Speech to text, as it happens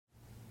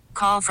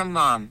call from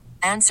mom.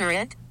 Answer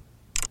it.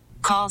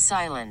 Call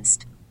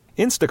silenced.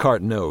 Instacart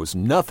knows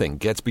nothing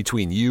gets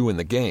between you and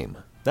the game.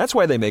 That's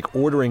why they make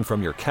ordering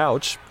from your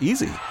couch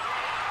easy.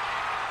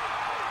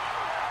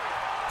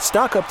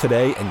 Stock up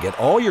today and get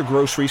all your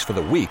groceries for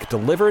the week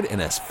delivered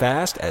in as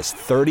fast as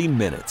 30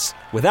 minutes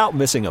without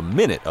missing a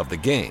minute of the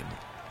game.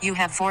 You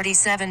have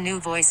 47 new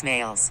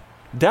voicemails.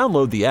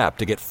 Download the app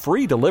to get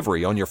free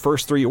delivery on your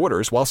first 3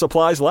 orders while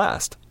supplies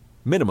last.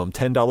 Minimum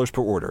 $10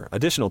 per order.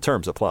 Additional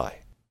terms apply.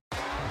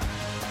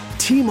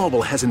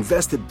 T-Mobile has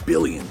invested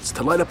billions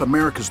to light up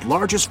America's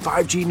largest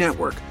 5G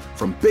network,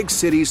 from big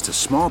cities to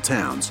small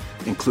towns,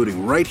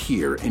 including right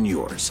here in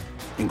yours.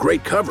 And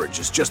great coverage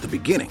is just the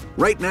beginning.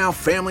 Right now,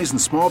 families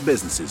and small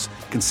businesses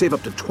can save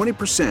up to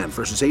 20%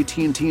 versus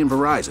AT&T and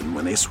Verizon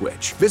when they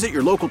switch. Visit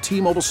your local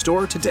T-Mobile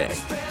store today.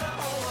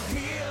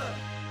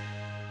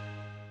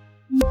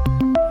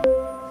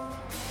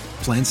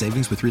 Plan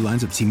savings with 3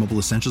 lines of T-Mobile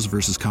Essentials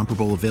versus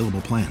comparable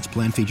available plans.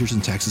 Plan features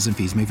and taxes and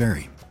fees may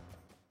vary.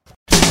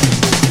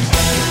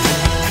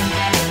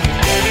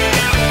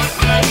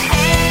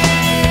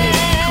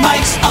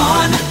 Mike's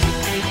on.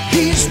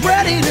 He's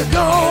ready to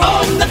go.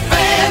 On the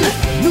Fan.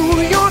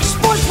 New York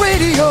Sports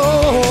Radio.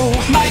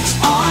 Mike's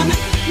on.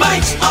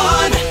 Mike's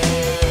on.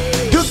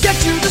 He'll get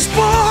you the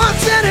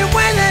sports any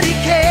way that he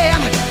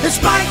can.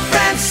 It's Mike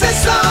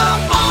Francesa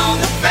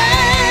on the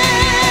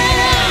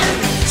Fan.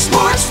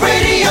 Sports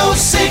Radio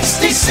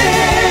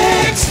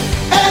 66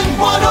 and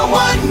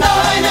 101.9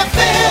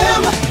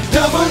 FM.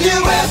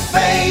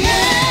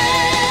 WFAN.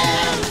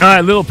 All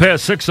right, little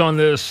past 6 on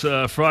this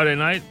Friday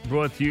night.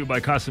 Brought to you by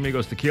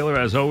Casamigos Tequila,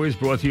 as always.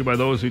 Brought to you by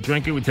those who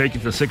drink it. We take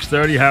it to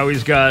 6:30.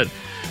 Howie's got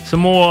some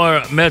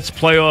more Mets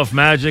playoff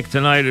magic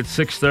tonight at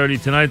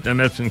 6:30 tonight. The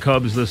Mets and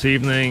Cubs this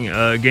evening,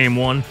 Game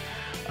 1.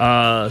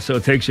 So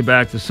it takes you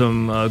back to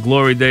some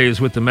glory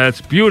days with the Mets.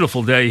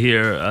 Beautiful day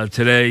here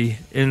today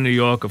in New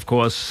York, of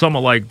course.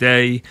 Summer-like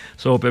day.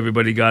 So hope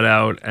everybody got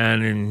out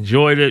and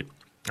enjoyed it.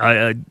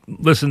 I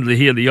listened to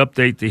hear the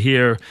update to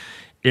hear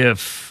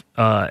if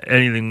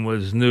anything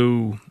was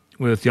new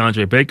with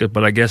DeAndre Baker,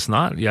 but I guess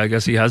not. Yeah, I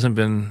guess he hasn't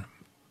been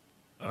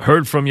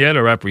heard from yet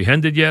or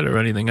apprehended yet or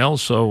anything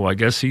else, so I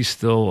guess he's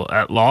still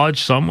at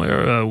large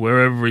somewhere,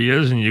 wherever he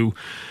is, and you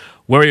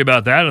worry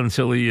about that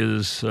until he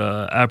is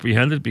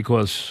apprehended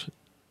because,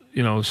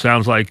 you know,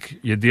 sounds like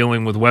you're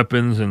dealing with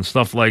weapons and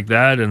stuff like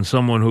that and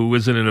someone who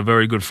isn't in a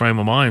very good frame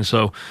of mind,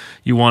 so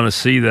you want to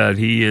see that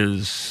he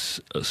is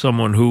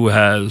someone who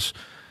has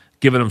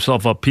given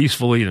himself up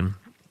peacefully, and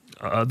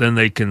then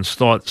they can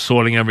start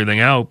sorting everything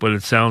out. But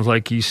it sounds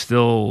like he's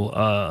still,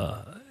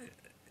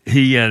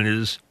 he and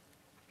his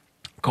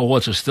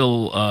cohorts are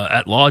still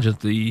at large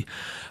at the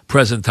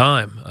present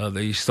time.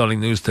 The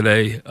stunning news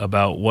today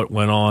about what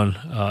went on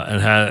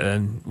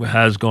and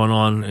has gone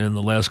on in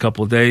the last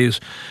couple of days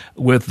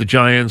with the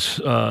Giants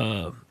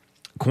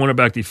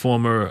cornerback, the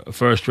former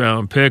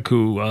first-round pick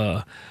who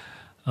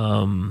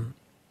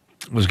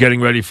was getting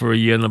ready for a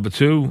year number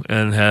 2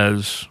 and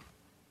has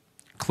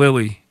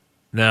clearly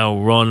now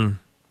run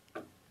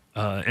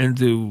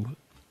into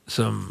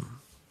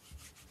some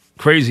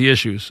crazy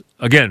issues.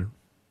 Again,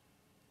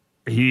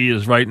 he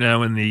is right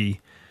now in the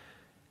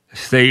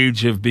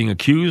stage of being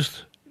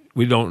accused.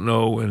 We don't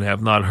know and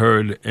have not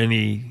heard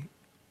any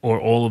or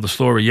all of the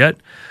story yet.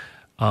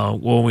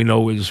 All we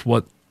know is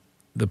what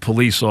the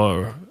police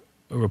are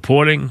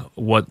reporting,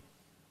 what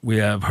we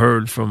have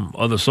heard from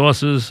other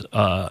sources.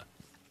 The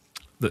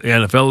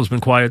NFL has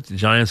been quiet. The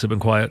Giants have been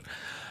quiet.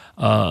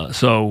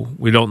 So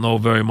we don't know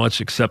very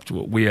much except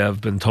what we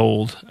have been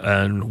told,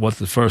 and what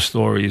the first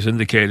stories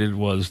indicated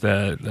was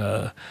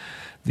that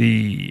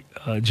the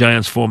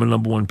Giants' former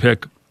number 1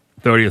 pick,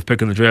 30th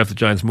pick in the draft, the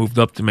Giants moved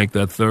up to make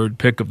that 3rd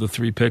pick of the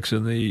 3 picks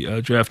in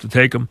the draft to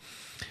take him,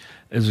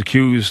 is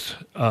accused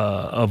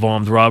of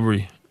armed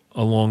robbery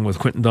along with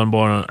Quentin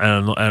Dunbar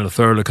and a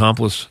 3rd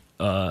accomplice.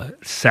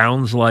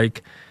 Sounds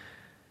like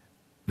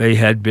they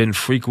had been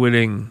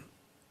frequenting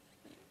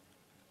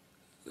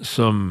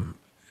some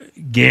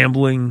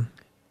gambling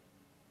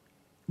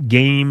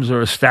games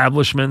or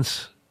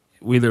establishments.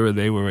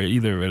 They were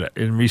either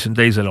in recent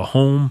days at a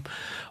home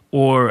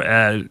or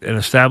at an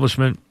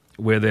establishment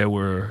where there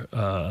were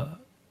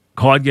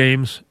card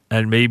games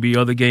and maybe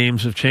other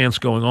games of chance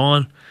going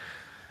on.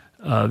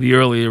 The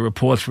earlier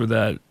reports were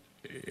that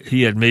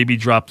he had maybe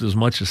dropped as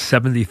much as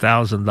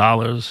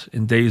 $70,000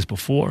 in days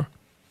before.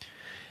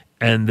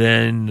 And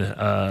then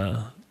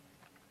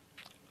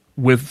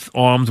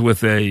armed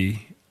with a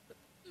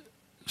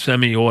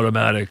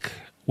semi-automatic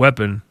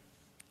weapon,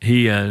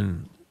 he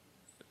and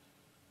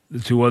the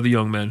 2 other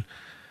young men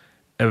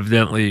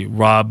evidently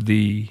robbed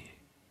the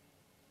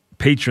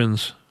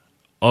patrons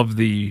of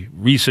the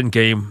recent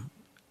game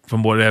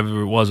from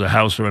whatever it was, a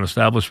house or an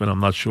establishment.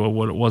 I'm not sure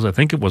what it was. I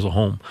think it was a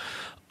home,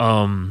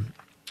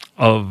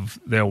 of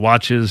their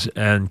watches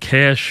and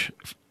cash,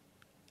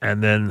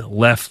 and then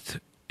left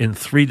in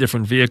 3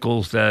 different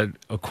vehicles that,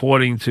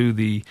 according to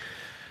the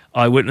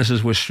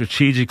eyewitnesses, were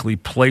strategically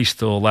placed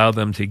to allow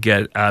them to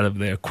get out of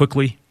there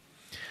quickly.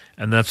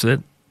 And that's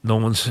it. No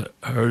one's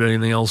heard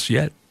anything else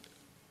yet.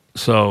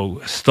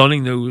 So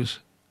stunning news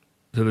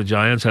to the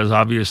Giants, has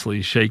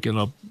obviously shaken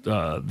up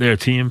their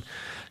team,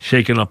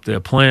 shaken up their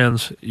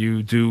plans.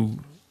 You do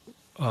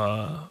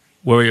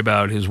worry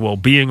about his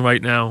well-being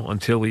right now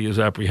until he is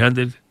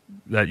apprehended,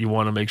 that you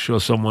want to make sure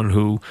someone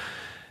who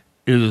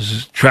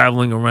is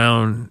traveling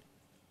around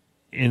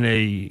in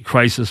a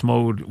crisis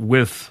mode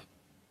with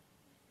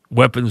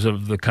weapons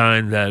of the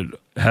kind that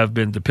have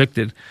been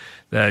depicted,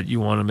 that you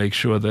want to make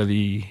sure that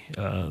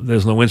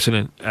there's no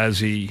incident as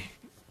he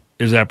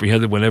is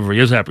apprehended, whenever he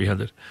is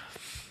apprehended.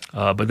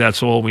 But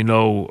that's all we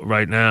know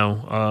right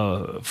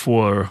now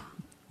for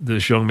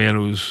this young man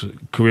whose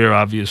career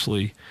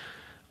obviously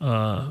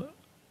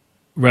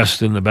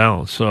rests in the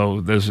balance.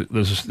 So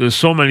there's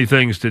so many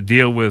things to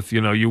deal with.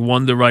 You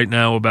wonder right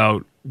now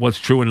about what's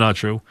true and not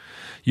true.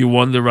 You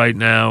wonder right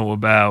now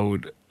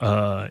about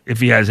if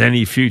he has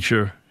any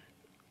future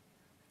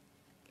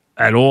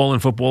at all in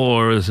football,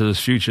 or is his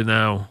future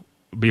now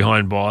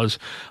behind bars?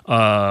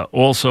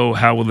 Also,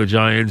 how will the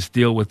Giants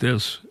deal with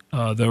this?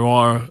 There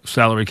are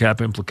salary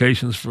cap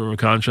implications for a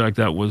contract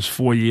that was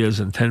 4 years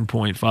and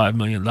 $10.5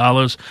 million.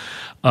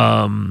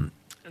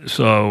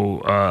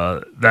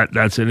 So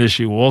that's an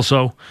issue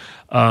also.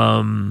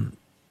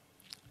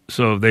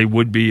 So they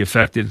would be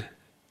affected.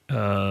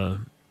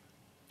 And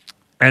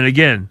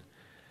again,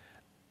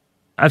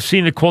 I've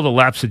seen it called a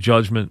lapse of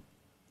judgment.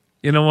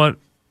 You know what?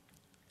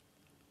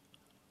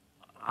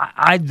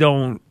 I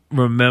don't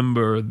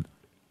remember.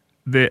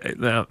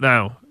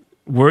 Now,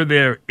 were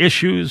there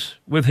issues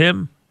with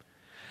him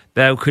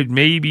that could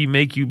maybe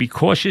make you be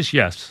cautious?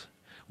 Yes.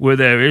 Were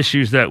there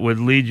issues that would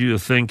lead you to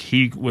think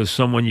he was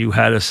someone you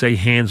had to say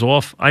hands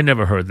off? I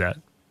never heard that.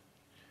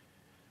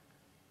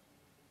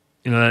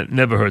 I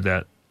never heard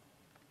that.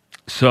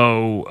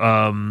 So,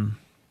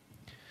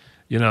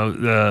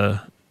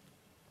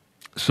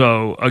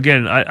 so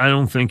again, I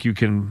don't think you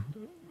can.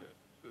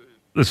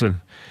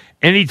 Listen,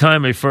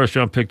 anytime a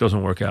first-round pick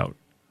doesn't work out,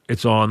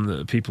 it's on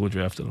the people who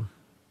drafted them.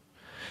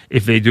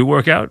 If they do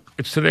work out,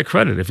 it's to their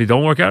credit. If they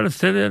don't work out, it's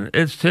to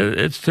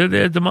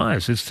their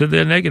demise. It's to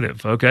their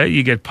negative. Okay,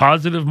 you get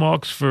positive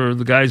marks for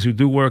the guys who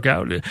do work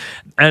out,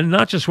 and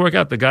not just work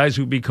out. The guys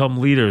who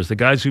become leaders, the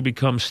guys who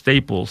become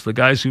staples, the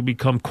guys who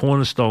become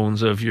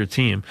cornerstones of your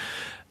team.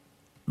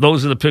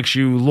 Those are the picks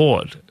you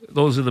laud.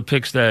 Those are the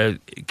picks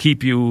that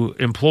keep you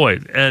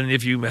employed. And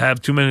if you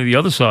have too many on the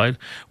other side,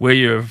 where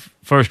your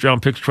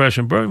first-round picks crash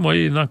and burn, well,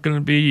 you're not going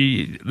to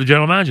be the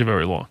general manager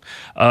very long.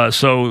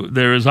 So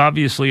there is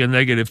obviously a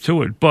negative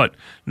to it. But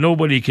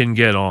nobody can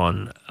get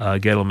on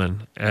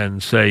Gettleman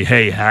and say,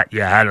 hey,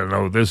 I don't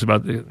know this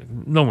about this.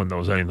 No one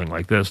knows anything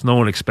like this. No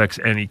one expects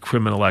any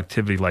criminal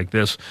activity like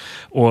this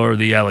or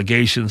the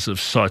allegations of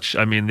such.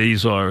 I mean,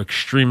 these are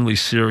extremely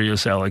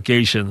serious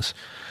allegations.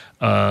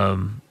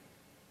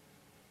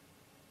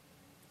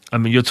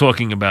 You're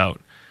talking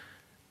about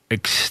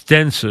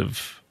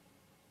extensive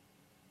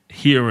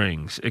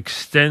hearings,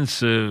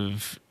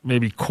 extensive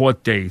maybe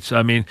court dates.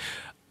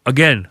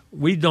 Again,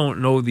 we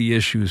don't know the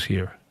issues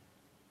here.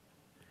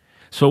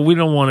 So we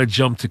don't want to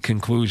jump to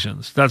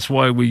conclusions. That's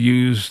why we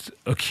used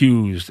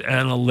accused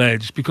and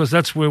alleged, because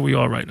that's where we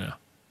are right now.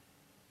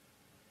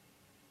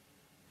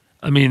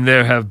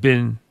 There have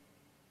been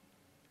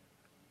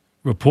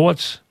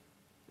reports,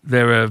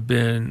 there have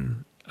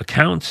been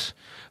accounts,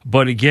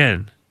 but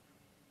again,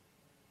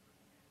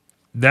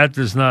 that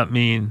does not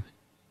mean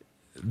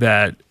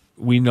that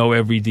we know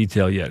every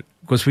detail yet,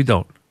 because we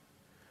don't.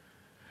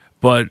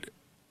 But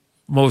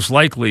most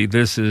likely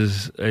this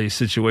is a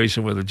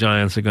situation where the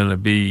Giants are going to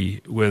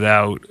be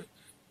without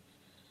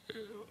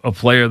a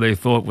player they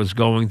thought was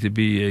going to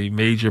be a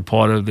major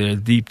part of their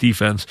deep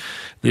defense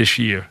this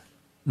year,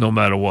 no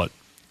matter what.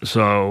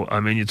 So,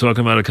 you're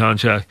talking about a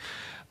contract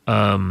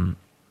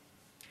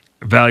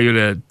valued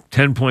at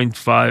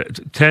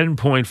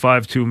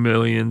 $10.52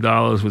 million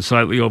with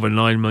slightly over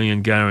 $9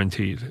 million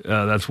guaranteed.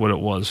 That's what it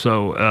was.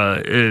 So,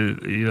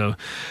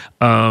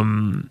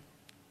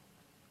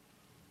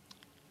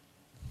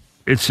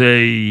 it's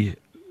a.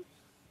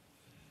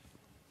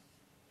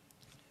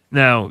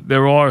 Now,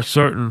 there are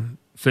certain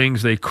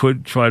things they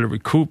could try to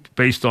recoup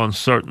based on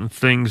certain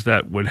things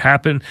that would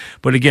happen.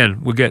 But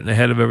again, we're getting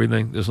ahead of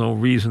everything. There's no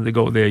reason to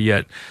go there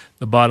yet.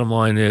 The bottom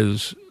line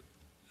is,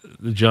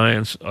 the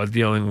Giants are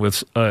dealing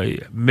with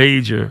a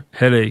major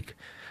headache,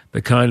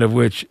 the kind of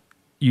which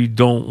you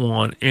don't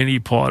want any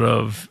part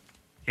of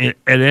at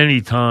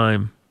any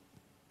time,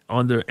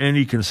 under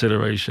any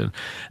consideration.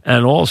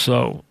 And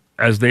also,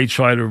 as they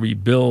try to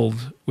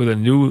rebuild with a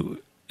new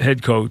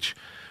head coach,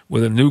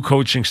 with a new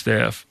coaching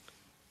staff,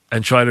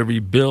 and try to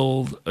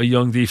rebuild a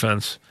young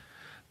defense,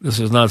 this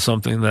is not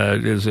something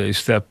that is a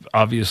step,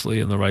 obviously,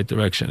 in the right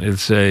direction.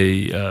 It's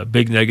a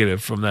big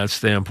negative from that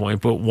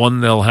standpoint, but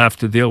one they'll have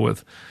to deal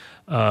with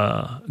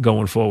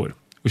going forward.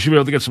 We should be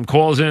able to get some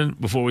calls in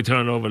before we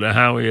turn it over to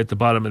Howie at the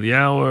bottom of the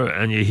hour,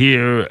 and you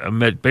hear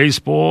Met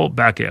Baseball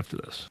back after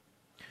this.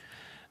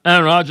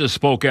 Aaron Rodgers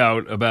spoke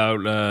out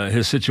about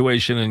his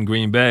situation in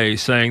Green Bay,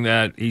 saying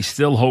that he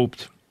still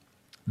hoped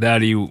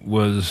that he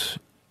was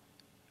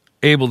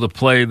able to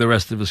play the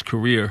rest of his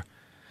career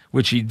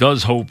which he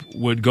does hope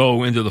would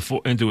go into his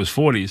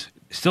 40s.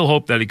 Still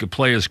hope that he could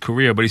play his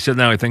career, but he said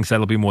now he thinks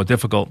that'll be more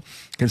difficult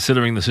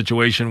considering the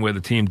situation where the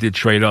team did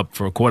trade up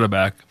for a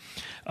quarterback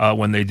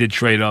when they did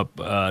trade up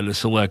to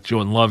select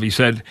Jordan Love. He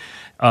said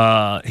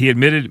he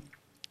admitted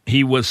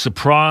he was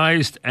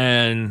surprised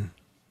and,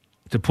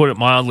 to put it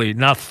mildly,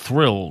 not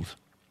thrilled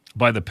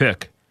by the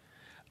pick,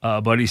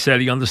 but he said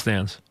he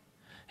understands.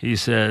 He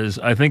says,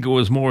 I think it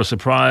was more a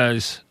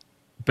surprise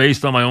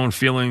based on my own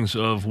feelings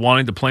of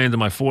wanting to play into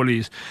my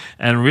 40s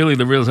and really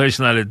the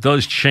realization that it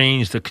does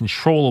change the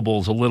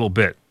controllables a little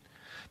bit.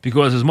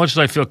 Because as much as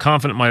I feel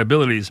confident in my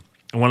abilities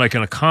and what I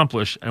can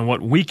accomplish and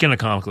what we can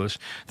accomplish,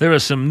 there are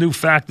some new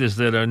factors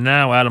that are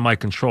now out of my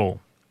control.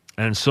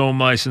 And so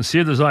my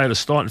sincere desire to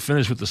start and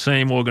finish with the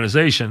same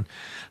organization,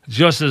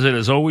 just as it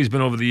has always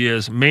been over the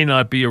years, may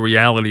not be a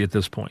reality at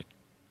this point.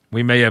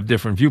 We may have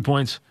different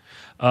viewpoints.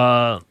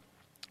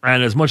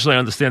 And as much as I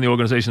understand the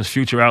organization's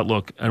future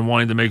outlook and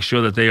wanting to make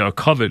sure that they are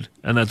covered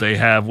and that they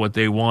have what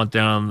they want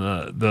down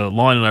the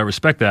line, and I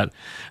respect that,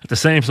 at the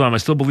same time, I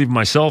still believe in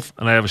myself,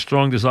 and I have a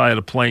strong desire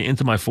to play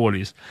into my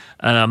 40s.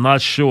 And I'm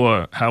not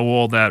sure how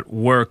all that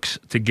works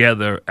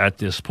together at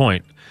this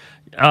point.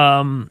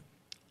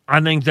 I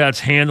think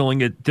that's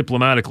handling it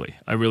diplomatically.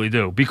 I really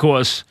do.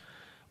 Because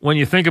when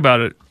you think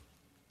about it,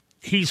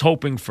 he's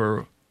hoping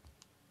for,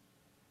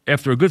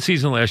 after a good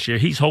season last year,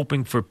 he's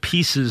hoping for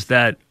pieces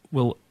that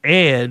will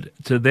add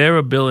to their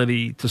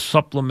ability to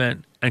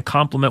supplement and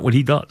complement what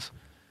he does.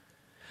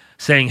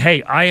 Saying,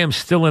 hey, I am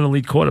still an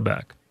elite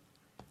quarterback.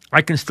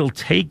 I can still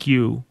take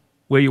you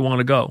where you want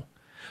to go.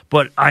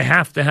 But I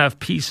have to have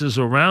pieces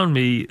around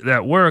me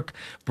that work,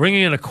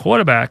 bringing in a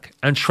quarterback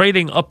and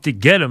trading up to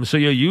get him. So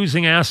you're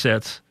using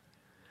assets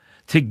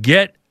to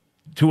get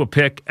to a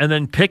pick and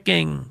then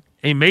picking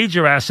a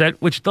major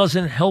asset, which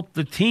doesn't help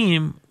the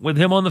team with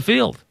him on the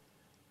field.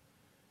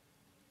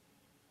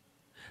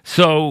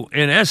 So,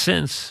 in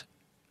essence,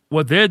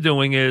 what they're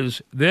doing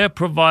is they're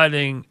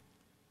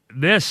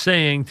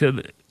saying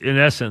in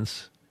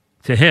essence,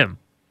 to him,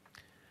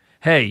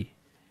 hey,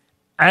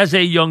 as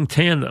a young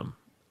tandem,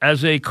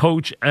 as a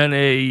coach and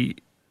a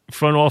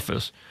front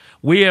office,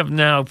 we have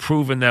now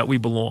proven that we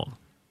belong.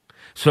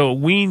 So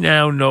we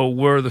now know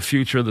we're the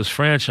future of this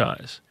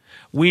franchise.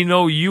 We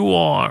know you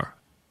are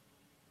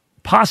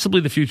possibly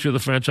the future of the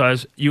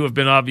franchise. You have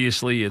been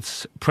obviously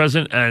its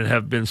present and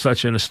have been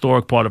such an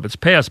historic part of its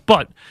past,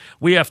 but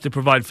we have to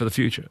provide for the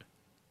future.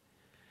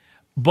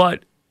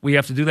 But we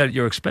have to do that at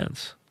your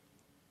expense.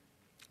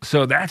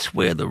 So that's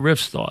where the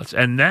rift starts.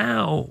 And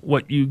now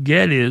what you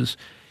get is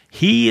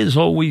he is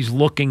always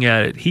looking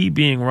at it, he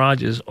being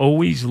Rodgers,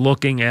 always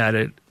looking at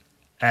it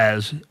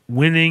as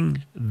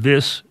winning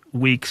this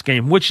week's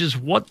game, which is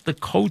what the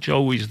coach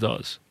always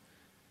does.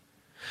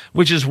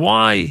 Which is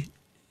why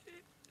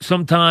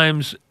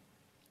sometimes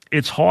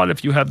it's hard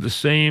if you have the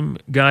same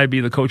guy be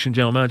the coach and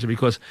general manager,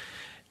 because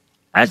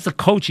as the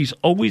coach, he's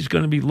always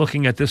going to be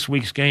looking at this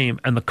week's game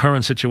and the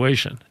current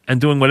situation and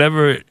doing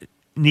whatever it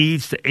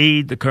needs to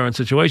aid the current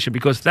situation,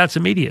 because that's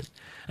immediate.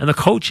 And the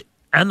coach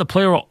and the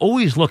player are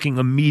always looking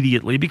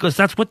immediately because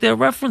that's what their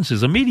reference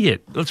is,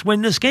 immediate. Let's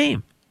win this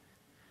game.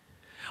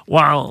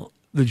 While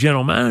the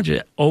general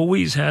manager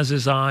always has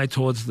his eye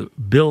towards the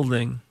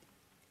building,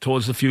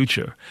 towards the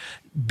future,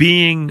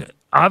 being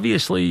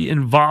obviously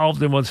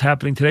involved in what's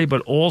happening today,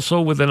 but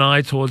also with an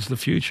eye towards the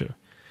future.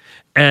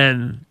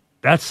 And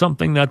that's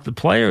something that the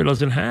player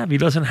doesn't have. He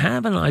doesn't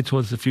have an eye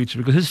towards the future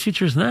because his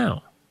future is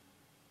now.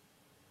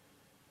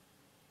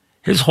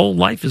 His whole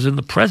life is in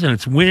the present.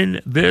 It's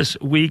win this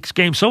week's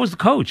game. So is the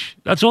coach.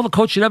 That's all the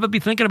coach should ever be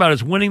thinking about,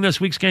 is winning this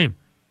week's game.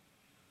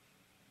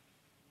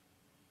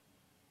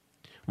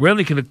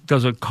 Rarely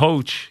does a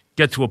coach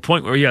get to a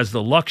point where he has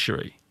the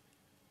luxury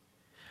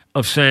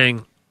of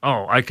saying,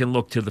 oh, I can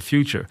look to the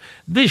future.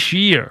 This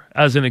year,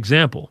 as an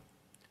example,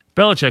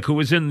 Belichick, who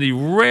is in the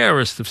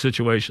rarest of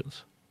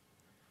situations,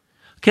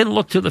 can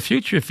look to the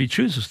future if he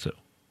chooses to.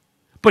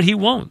 But he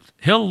won't.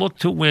 He'll look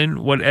to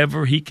win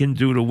whatever he can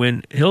do to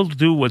win. He'll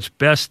do what's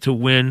best to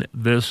win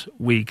this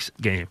week's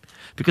game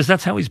because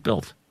that's how he's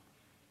built.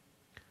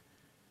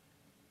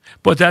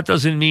 But that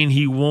doesn't mean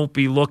he won't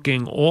be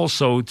looking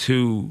also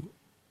to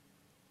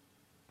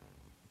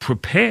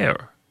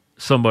prepare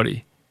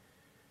somebody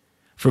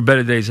for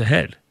better days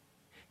ahead.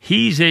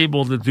 He's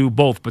able to do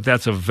both, but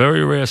that's a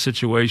very rare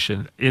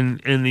situation. In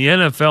the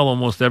NFL,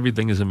 almost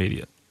everything is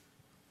immediate.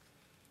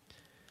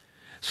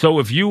 So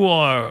if you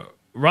are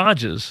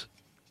Rodgers,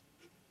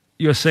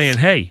 you're saying,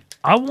 hey,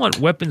 I want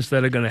weapons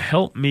that are going to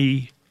help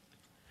me.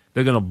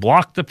 They're going to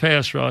block the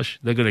pass rush.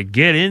 They're going to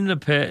get in the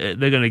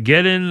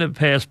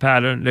pass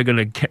pattern. They're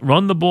going to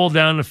run the ball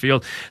down the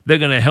field. They're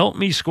going to help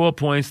me score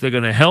points. They're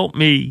going to help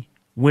me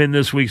win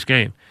this week's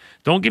game.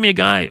 Don't give me a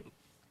guy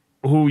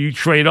who you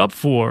trade up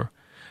for,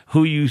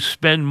 who you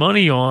spend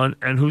money on,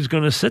 and who's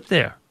going to sit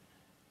there.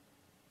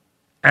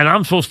 And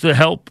I'm supposed to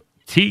help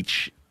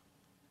teach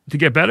to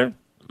get better?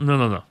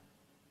 No.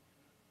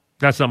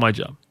 That's not my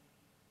job.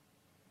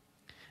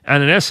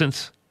 And in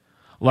essence,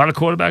 a lot of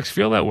quarterbacks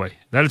feel that way,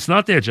 that it's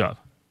not their job.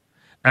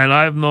 And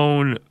I've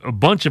known a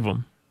bunch of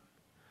them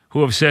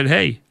who have said,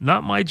 hey,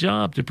 not my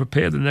job to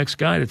prepare the next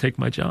guy to take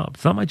my job.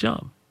 It's not my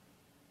job.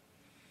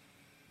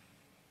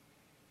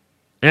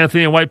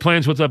 Anthony in White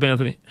Plains. What's up,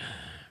 Anthony?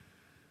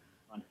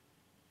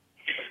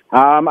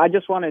 I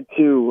just wanted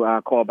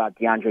to call about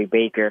DeAndre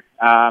Baker.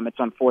 It's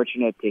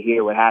unfortunate to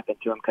hear what happened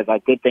to him because I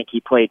did think he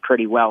played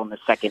pretty well in the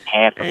second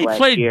half of last year. He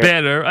played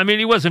better. I mean,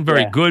 he wasn't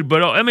very good,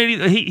 but I mean,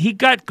 he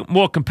got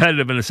more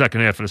competitive in the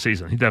second half of the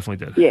season. He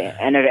definitely did. Yeah,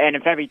 and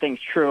if everything's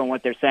true and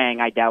what they're saying,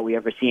 I doubt we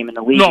ever see him in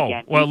the league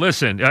again. Well,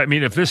 listen, I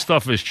mean, if this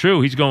stuff is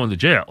true, he's going to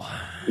jail.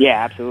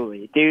 Yeah,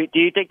 absolutely. Do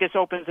you think this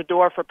opens the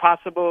door for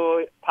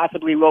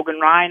possibly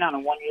Logan Ryan on a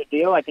one-year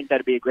deal? I think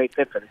that'd be a great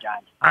fit for the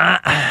Giants.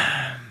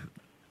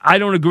 I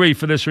don't agree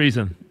for this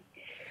reason.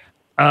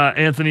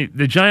 Anthony,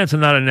 the Giants are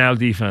not a now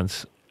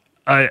defense.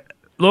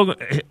 Logan,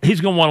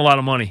 he's going to want a lot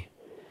of money.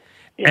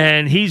 Yeah.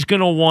 And he's going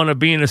to want to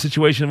be in a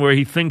situation where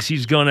he thinks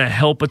he's going to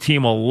help a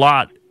team a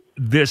lot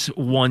this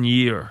 1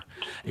 year.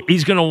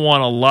 He's going to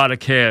want a lot of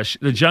cash.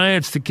 The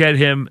Giants, to get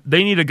him,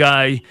 they need a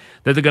guy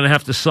that they're going to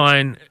have to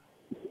sign.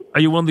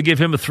 Are you willing to give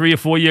him a 3 or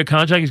 4 year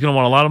contract? He's going to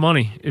want a lot of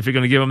money if you're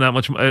going to give him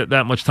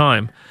that much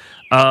time.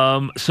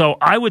 So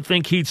I would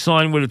think he'd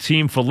sign with a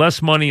team for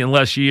less money and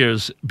less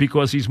years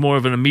because he's more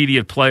of an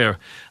immediate player.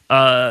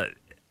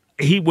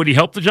 Would he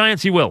help the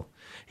Giants? He will.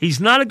 He's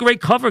not a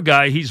great cover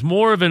guy. He's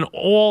more of an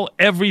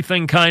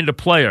all-everything kind of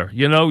player.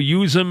 You know,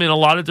 use him in a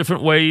lot of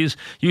different ways.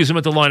 Use him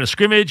at the line of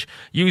scrimmage.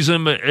 Use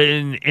him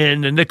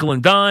in the nickel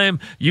and dime.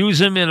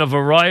 Use him in a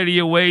variety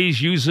of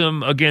ways. Use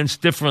him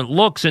against different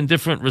looks and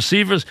different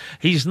receivers.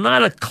 He's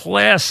not a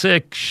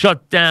classic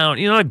shutdown.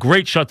 He's not a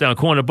great shutdown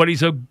corner, but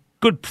he's a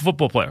good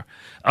football player,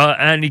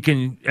 and he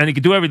can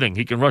do everything.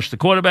 He can rush the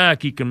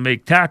quarterback. He can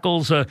make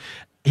tackles.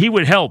 He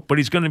would help, but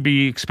he's going to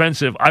be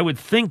expensive. I would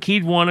think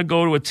he'd want to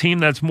go to a team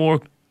that's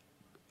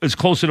is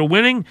closer to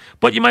winning.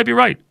 But you might be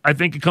right. I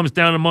think it comes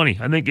down to money.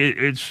 I think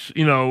it's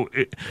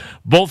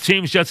both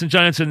teams, Jets and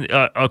Giants,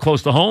 are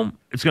close to home.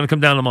 It's going to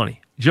come down to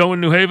money. Joe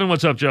in New Haven,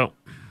 what's up, Joe?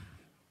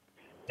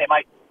 Hey,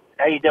 Mike.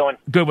 How you doing?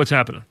 Good. What's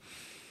happening?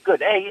 Good.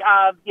 Hey,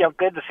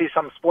 good to see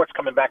some sports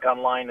coming back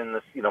online, and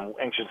this,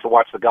 anxious to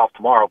watch the golf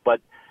tomorrow.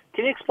 But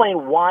can you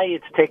explain why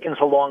it's taken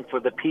so long for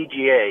the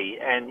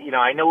PGA? And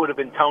I know it would have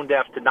been tone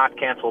deaf to not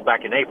cancel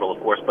back in April,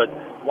 of course. But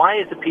why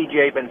has the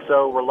PGA been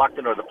so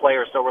reluctant, or the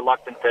players so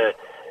reluctant to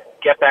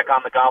get back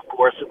on the golf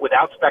course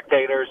without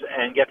spectators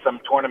and get some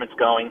tournaments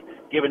going?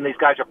 Given these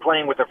guys are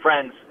playing with their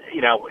friends,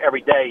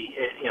 every day,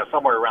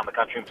 somewhere around the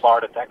country in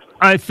Florida, Texas.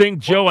 I think,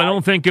 Joe, I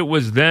don't think it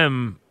was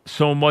them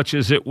so much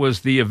as it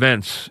was the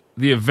events.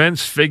 The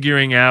events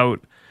figuring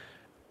out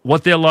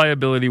what their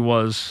liability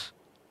was.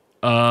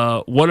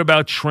 What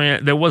about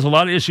there was a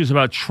lot of issues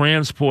about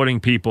transporting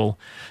people,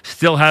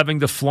 still having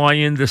to fly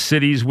into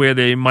cities where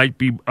there might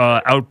be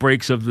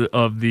outbreaks of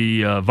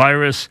the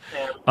virus.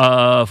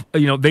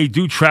 They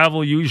do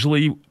travel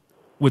usually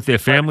with their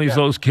families.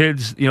 Those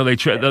kids,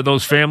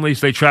 those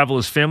families, they travel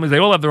as families. They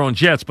all have their own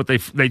jets, but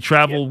they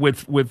travel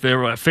with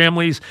their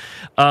families.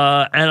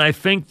 And I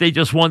think they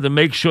just wanted to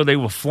make sure they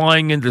were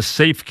flying into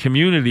safe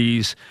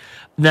communities.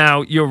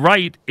 Now, you're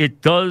right.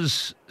 It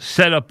does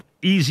set up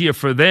easier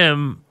for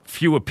them.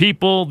 Fewer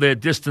people, they're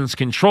distance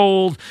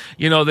controlled.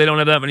 They don't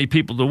have that many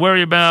people to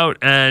worry about,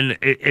 and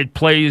it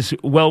plays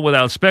well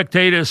without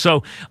spectators.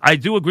 So I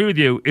do agree with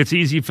you. It's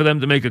easy for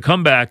them to make a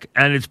comeback,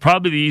 and it's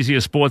probably the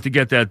easiest sport to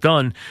get that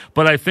done.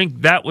 But I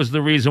think that was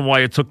the reason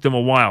why it took them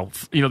a while.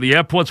 The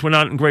airports were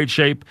not in great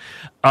shape.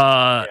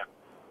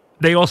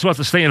 They also have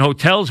to stay in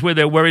hotels where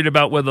they're worried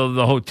about whether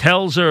the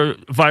hotels are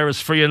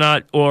virus-free or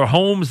not, or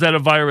homes that are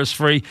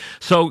virus-free.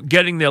 So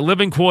getting their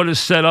living quarters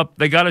set up,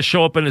 they got to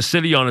show up in the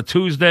city on a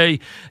Tuesday.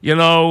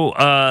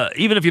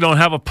 Even if you don't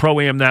have a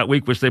Pro-Am that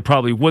week, which they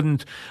probably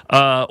wouldn't,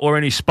 or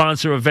any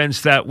sponsor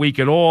events that week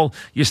at all,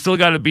 you still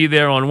got to be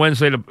there on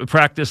Wednesday to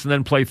practice and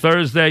then play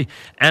Thursday.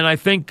 And I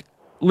think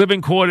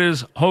living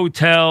quarters,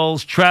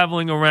 hotels,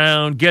 traveling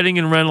around, getting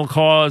in rental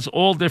cars,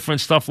 all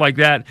different stuff like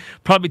that.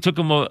 Probably took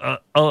them a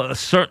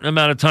certain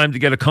amount of time to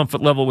get a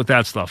comfort level with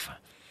that stuff,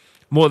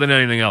 more than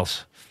anything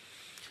else.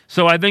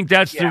 So I think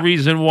that's the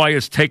reason why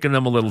it's taken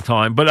them a little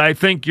time. But I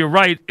think you're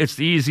right. It's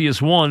the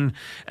easiest one.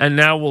 And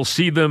now we'll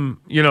see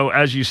them,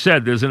 as you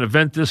said, there's an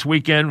event this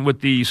weekend with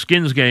the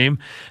Skins game.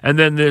 And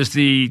then there's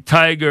the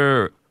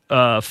Tiger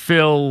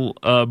Phil,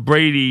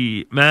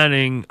 Brady,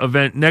 Manning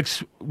event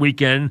next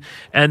weekend,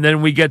 and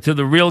then we get to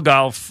the real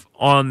golf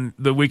on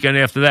the weekend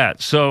after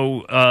that.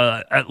 So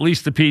at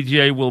least the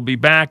PGA will be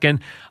back,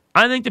 and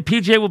I think the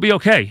PGA will be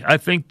okay. I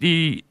think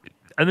the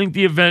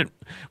event,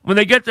 when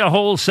they get the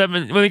whole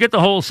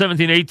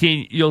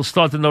 17-18, you'll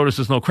start to notice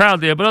there's no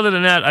crowd there. But other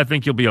than that, I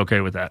think you'll be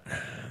okay with that.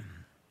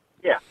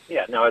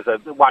 Yeah. No, as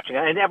watching,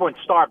 and everyone's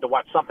starved to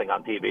watch something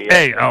on TV.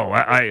 Hey,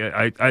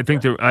 I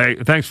think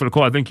thanks for the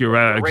call. I think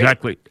you're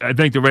exactly. I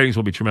think the ratings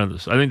will be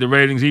tremendous. I think the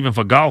ratings, even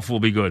for golf, will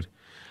be good.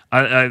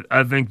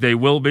 I think they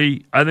will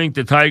be. I think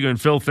the Tiger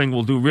and Phil thing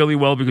will do really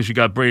well because you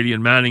got Brady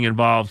and Manning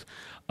involved,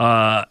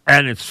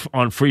 and it's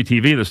on free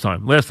TV this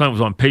time. Last time it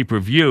was on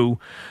pay-per-view.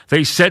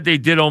 They said they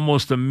did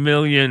almost 1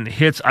 million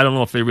hits. I don't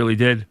know if they really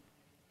did.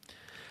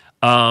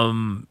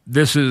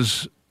 This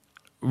is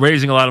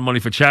raising a lot of money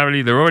for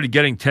charity. They're already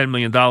getting $10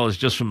 million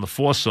just from the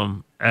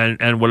foursome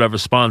and whatever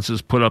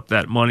sponsors put up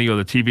that money, or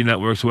the TV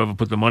networks, whoever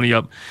put the money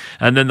up.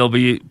 And then there'll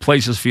be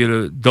places for you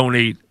to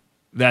donate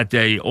that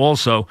day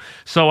also.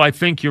 So I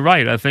think you're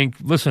right. I think,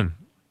 listen,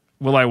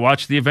 will I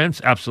watch the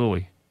events?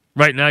 Absolutely.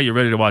 Right now, you're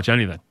ready to watch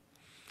anything.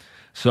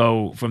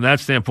 So from that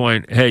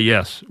standpoint, hey,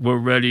 yes, we're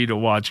ready to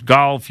watch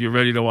golf. You're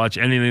ready to watch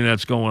anything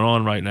that's going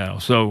on right now.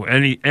 So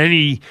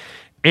any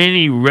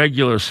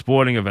regular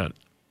sporting event.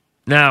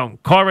 Now,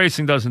 car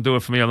racing doesn't do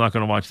it for me. I'm not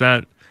going to watch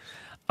that.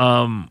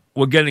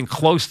 We're getting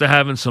close to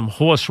having some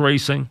horse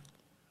racing.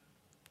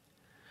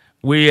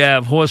 We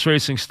have horse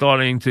racing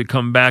starting to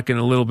come back in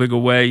a little bigger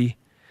way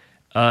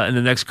in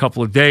the next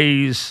couple of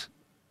days.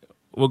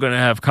 We're going to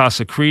have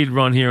Casa Creed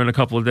run here in a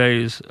couple of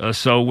days.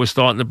 So we're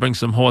starting to bring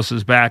some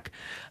horses back.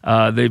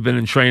 They've been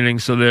in training,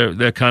 so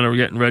they're kind of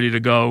getting ready to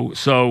go.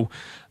 So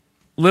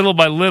little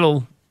by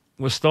little,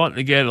 we're starting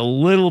to get a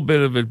little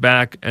bit of it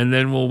back, and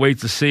then we'll wait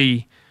to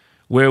see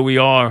where we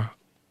are.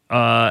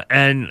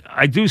 And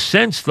I do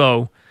sense,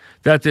 though,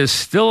 that there's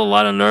still a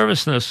lot of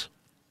nervousness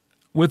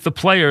with the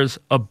players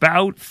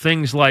about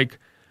things like,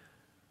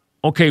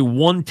 okay,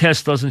 one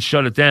test doesn't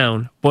shut it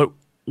down, but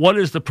what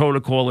is the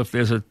protocol if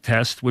there's a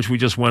test, which we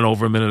just went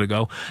over a minute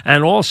ago?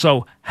 And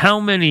also,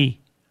 how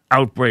many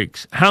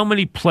outbreaks, how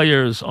many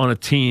players on a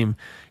team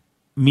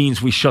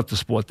means we shut the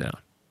sport down?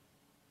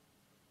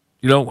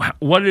 You know,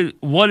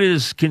 what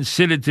is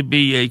considered to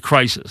be a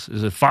crisis?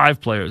 Is it 5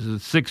 players? Is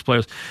it 6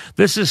 players?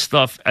 This is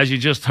stuff, as you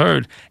just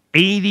heard,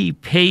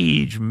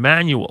 80-page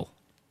manual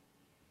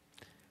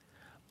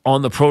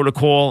on the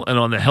protocol and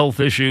on the health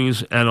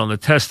issues and on the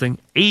testing.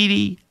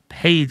 80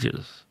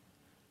 pages.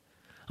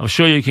 I'm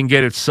sure you can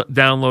get it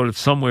downloaded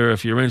somewhere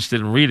if you're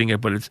interested in reading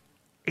it, but it's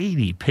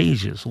 80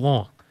 pages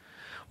long,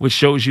 which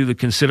shows you the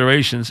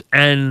considerations.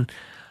 And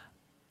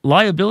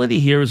liability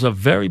here is a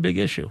very big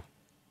issue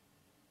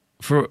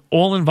for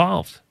all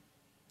involved,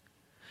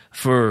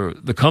 for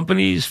the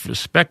companies, for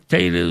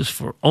spectators,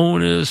 for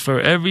owners, for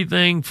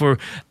everything, for,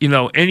 you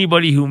know,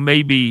 anybody who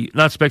may be,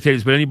 not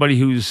spectators, but anybody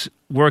who's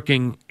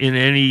working in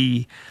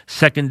any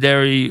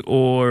secondary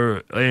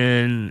or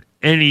in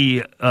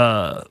any,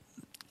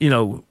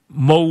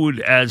 mode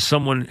as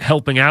someone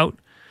helping out,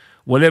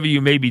 whatever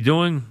you may be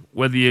doing,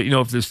 whether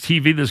if there's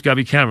TV, there's got to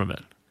be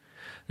cameramen.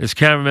 There's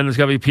cameramen. There's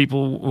got to be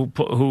people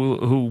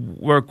who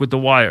work with the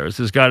wires.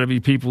 There's got to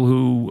be people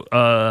who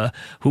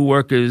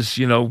work as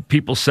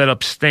people set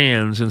up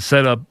stands and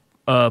set up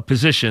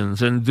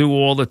positions and do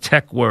all the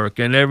tech work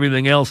and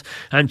everything else,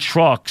 and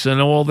trucks and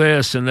all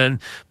this. And then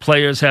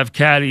players have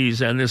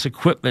caddies, and there's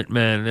equipment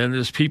men, and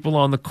there's people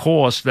on the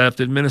course that have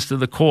to administer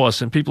the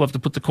course, and people have to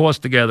put the course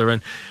together.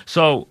 And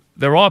so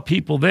there are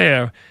people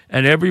there,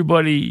 and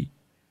everybody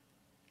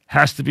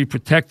has to be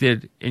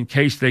protected in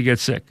case they get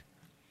sick.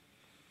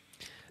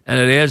 And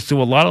it adds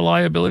to a lot of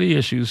liability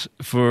issues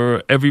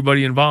for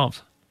everybody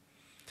involved.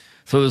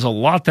 So there's a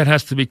lot that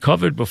has to be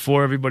covered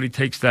before everybody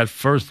takes that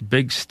first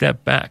big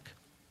step back.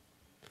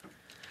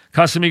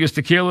 Casamigos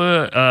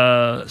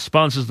Tequila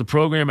sponsors the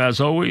program,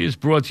 as always,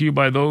 brought to you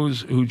by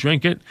those who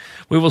drink it.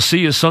 We will see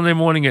you Sunday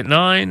morning at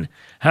 9.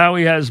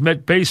 Howie has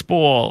Met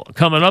baseball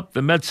coming up,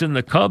 the Mets and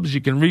the Cubs.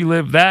 You can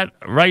relive that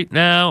right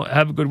now.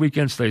 Have a good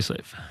weekend. Stay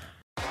safe.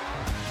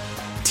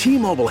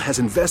 T-Mobile has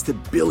invested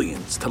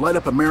billions to light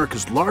up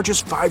America's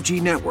largest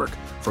 5G network,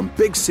 from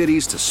big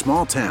cities to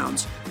small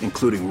towns,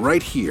 including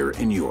right here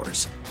in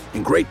yours.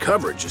 And great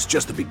coverage is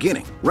just the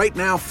beginning. Right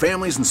now,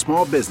 families and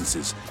small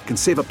businesses can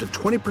save up to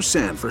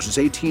 20% versus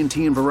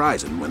AT&T and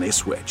Verizon when they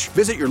switch.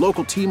 Visit your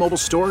local T-Mobile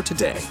store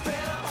today.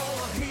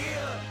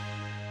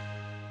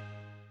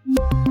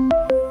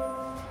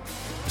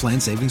 Plan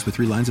savings with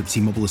 3 lines of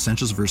T-Mobile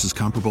Essentials versus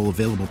comparable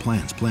available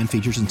plans. Plan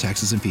features and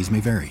taxes and fees may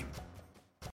vary.